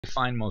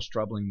find most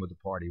troubling with the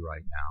party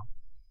right now,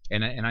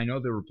 and I know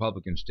the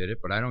Republicans did it,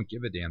 but I don't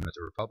give a damn that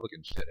the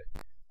Republicans did it.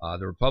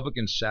 The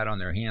Republicans sat on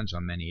their hands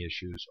on many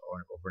issues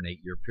over an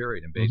 8-year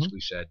period and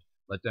basically said,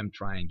 let them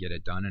try and get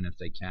it done, and if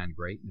they can,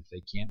 great, and if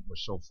they can't, we're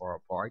so far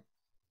apart,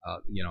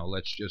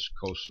 let's just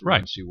coast through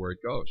and see where it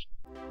goes.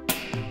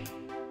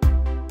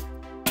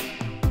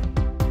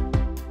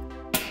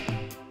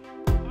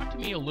 Talk to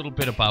me a little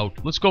bit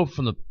about. Let's go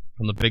from the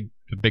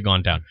big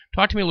on down.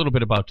 Talk to me a little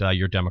bit about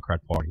your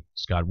Democrat Party,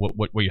 Scott.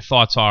 What your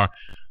thoughts are?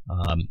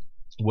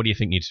 What do you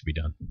think needs to be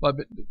done? Well,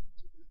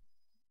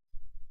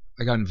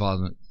 I got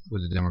involved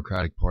with the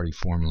Democratic Party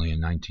formally in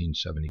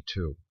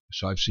 1972,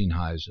 so I've seen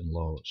highs and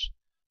lows.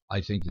 I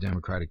think the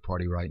Democratic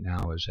Party right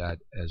now is at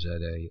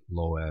a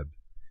low ebb,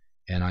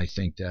 and I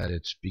think that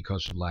it's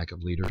because of lack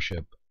of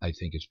leadership. I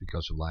think it's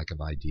because of lack of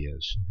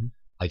ideas.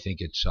 I think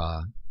it's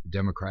the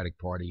Democratic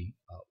Party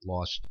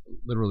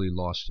literally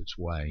lost its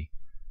way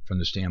from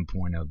the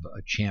standpoint of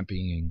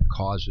championing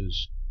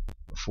causes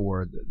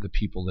for the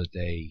people that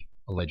they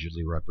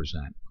allegedly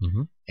represent.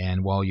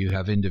 And while you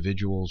have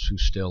individuals who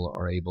still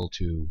are able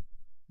to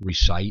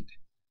recite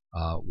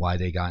why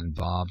they got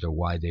involved or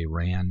why they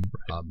ran,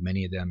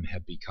 many of them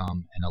have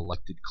become an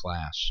elected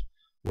class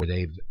where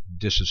they've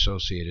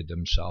disassociated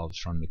themselves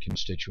from the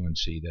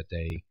constituency that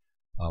they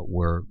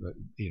were,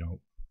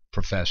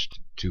 professed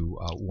to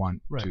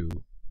want to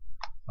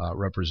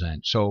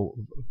represent. So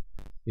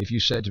if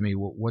you said to me,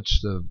 well,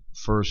 what's the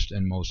first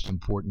and most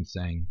important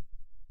thing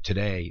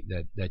today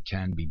that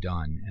can be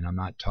done, and I'm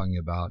not talking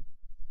about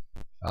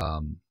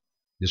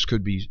this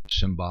could be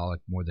symbolic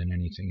more than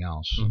anything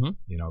else,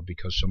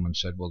 because someone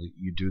said, well,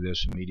 you do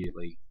this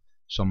immediately,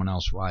 someone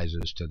else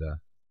rises to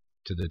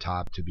the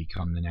top to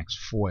become the next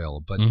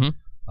foil. But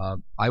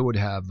I would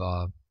have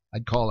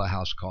I'd call a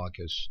House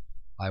caucus.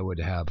 I would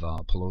have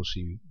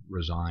Pelosi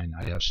resign.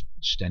 I'd have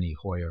Steny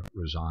Hoyer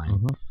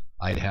resign.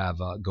 I'd have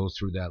go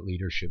through that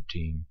leadership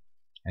team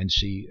and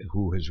see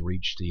who has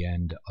reached the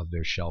end of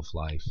their shelf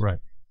life.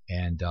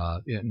 And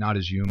not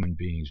as human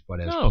beings, but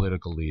as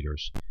political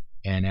leaders,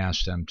 and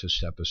ask them to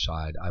step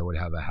aside. I would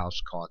have a House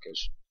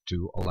caucus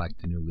to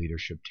elect a new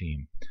leadership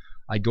team.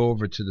 I'd go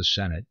over to the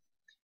Senate,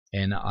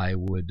 and I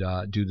would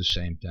do the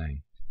same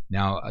thing.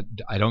 Now,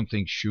 I don't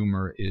think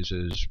Schumer is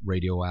as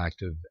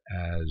radioactive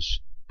as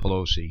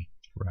Pelosi,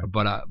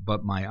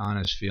 but my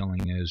honest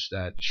feeling is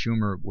that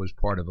Schumer was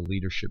part of a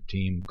leadership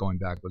team going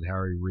back with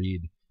Harry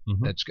Reid.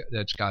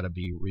 That's got to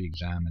be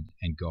re-examined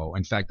and go.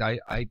 In fact, I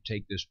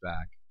take this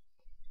back.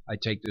 I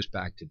take this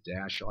back to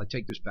Daschle. I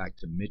take this back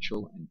to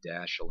Mitchell and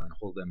Daschle and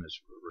hold them as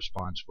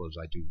responsible as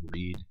I do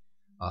Reid.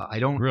 I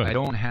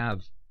don't have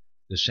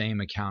the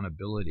same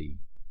accountability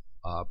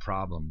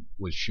problem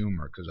with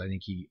Schumer, because I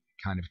think he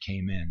kind of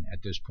came in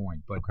at this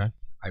point. But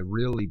I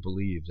really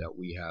believe that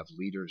we have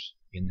leaders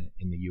in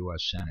the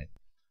U.S. Senate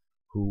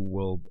who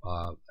will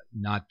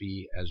not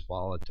be as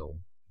volatile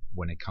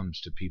when it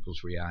comes to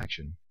people's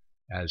reaction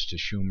as to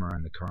Schumer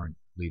and the current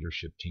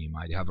leadership team.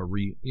 I'd have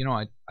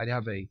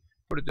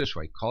put it this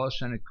way: call a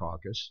Senate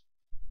caucus,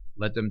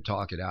 let them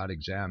talk it out,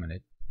 examine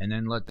it, and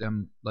then let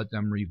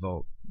them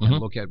revote and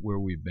look at where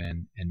we've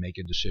been and make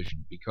a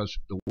decision. Because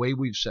the way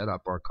we've set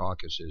up our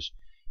caucuses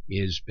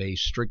is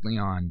based strictly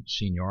on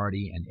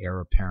seniority and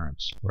heir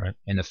apparents.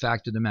 And the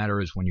fact of the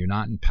matter is, when you're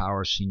not in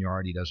power,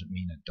 seniority doesn't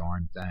mean a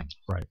darn thing.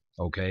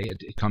 Okay?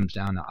 It comes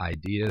down to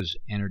ideas,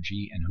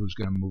 energy, and who's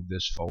going to move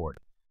this forward.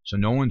 So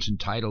no one's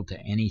entitled to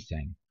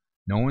anything.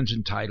 No one's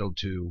entitled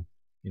to,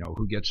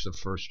 who gets the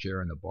first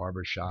chair in the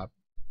barber shop,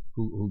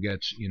 who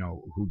gets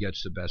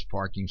the best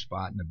parking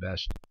spot and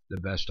the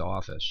best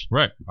office.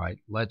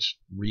 Let's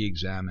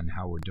re-examine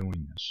how we're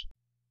doing this.